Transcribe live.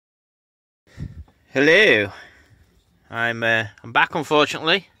Hello, I'm back.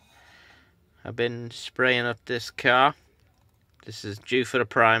 Unfortunately, I've been spraying up this car. This is due for the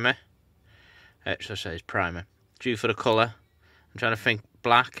primer. Should I say it's primer? Due for the colour. I'm trying to think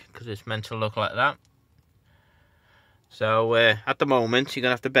black because it's meant to look like that. So at the moment, you're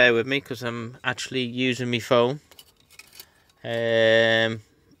gonna have to bear with me because I'm actually using my phone and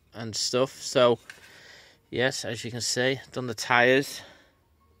stuff. So yes, as you can see, I've done the tyres.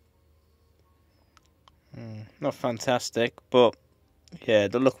 Not fantastic, but yeah,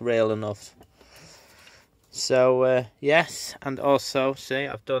 they look real enough. So yes, and also see,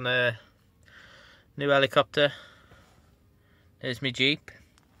 I've done a new helicopter. There's my Jeep.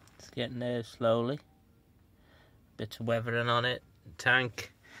 It's getting there slowly. Bits of weathering on it,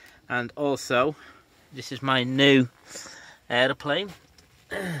 tank, and also this is my new aeroplane.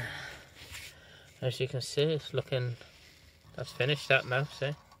 As you can see, it's looking. That's finished that now.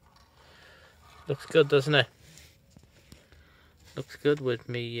 See. Looks good, doesn't it? Looks good with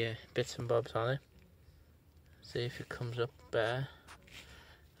me bits and bobs on it. See if it comes up better.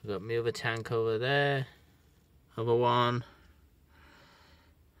 I've got my other tank over there. Other one.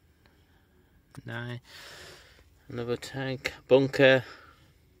 9. Another tank. Bunker.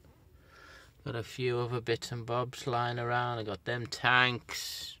 Got a few other bits and bobs lying around. I got them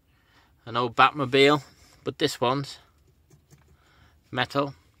tanks. An old Batmobile. But this one's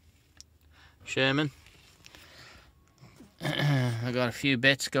metal. Sherman. I got a few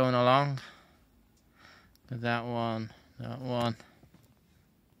bits going along. That one,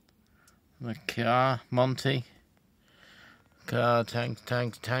 the car, Monty, car,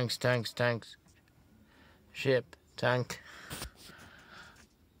 tanks, ship, tank,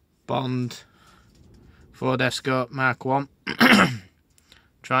 Bond, Ford Escort Mark 1,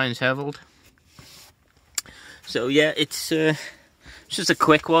 Triumph Herald. So yeah, it's just a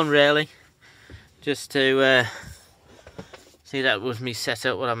quick one really. Just to see, that was me set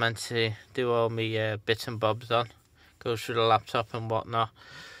up what I meant to do all my bits and bobs on. Go through the laptop and whatnot.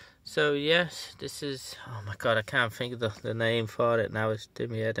 So yes, this is, oh my god, I can't think of the name for it now. It's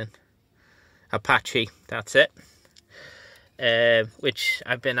doing me head in. Apache, that's it. Which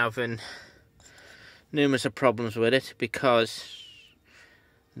I've been having numerous of problems with it because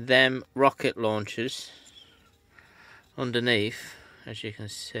them rocket launchers underneath, as you can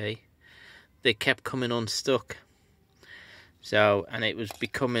see, they kept coming unstuck. So, and it was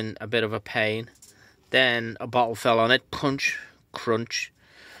becoming a bit of a pain. Then a bottle fell on it, crunch,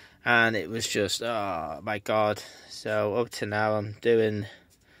 and it was just, oh my god. So up to now I'm doing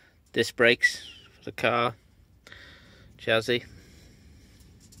disc brakes for the car, chassis.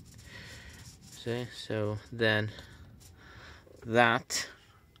 See, so then that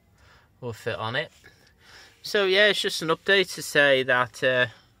will fit on it. So yeah, it's just an update to say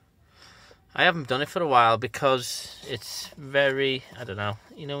that I haven't done it for a while because it's very, I don't know,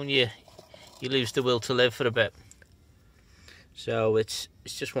 you know when you lose the will to live for a bit. So it's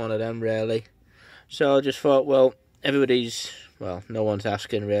just one of them really. So I just thought, well, no one's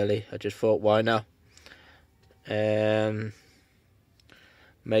asking really. I just thought, why not?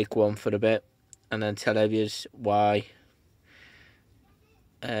 Make one for a bit and then tell you why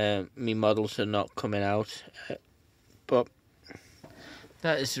me models are not coming out. But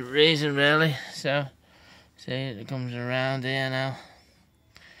that is the reason really. So see, it comes around here now.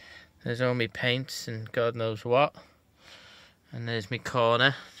 There's all my paints and God knows what. And there's my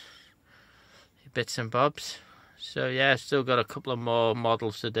corner. Bits and bobs. So yeah, I've still got a couple of more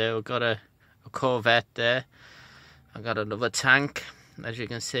models to do. I've got a Corvette there. I've got another tank, as you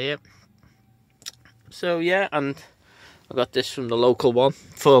can see it. So yeah, and I got this from the local one,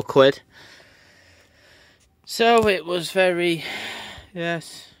 £4. So it was very,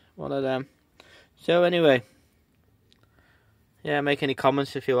 yes, one of them. So anyway, yeah, make any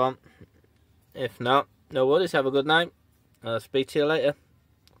comments if you want. If not, no worries, have a good night. I'll speak to you later.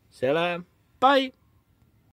 See you later. Bye.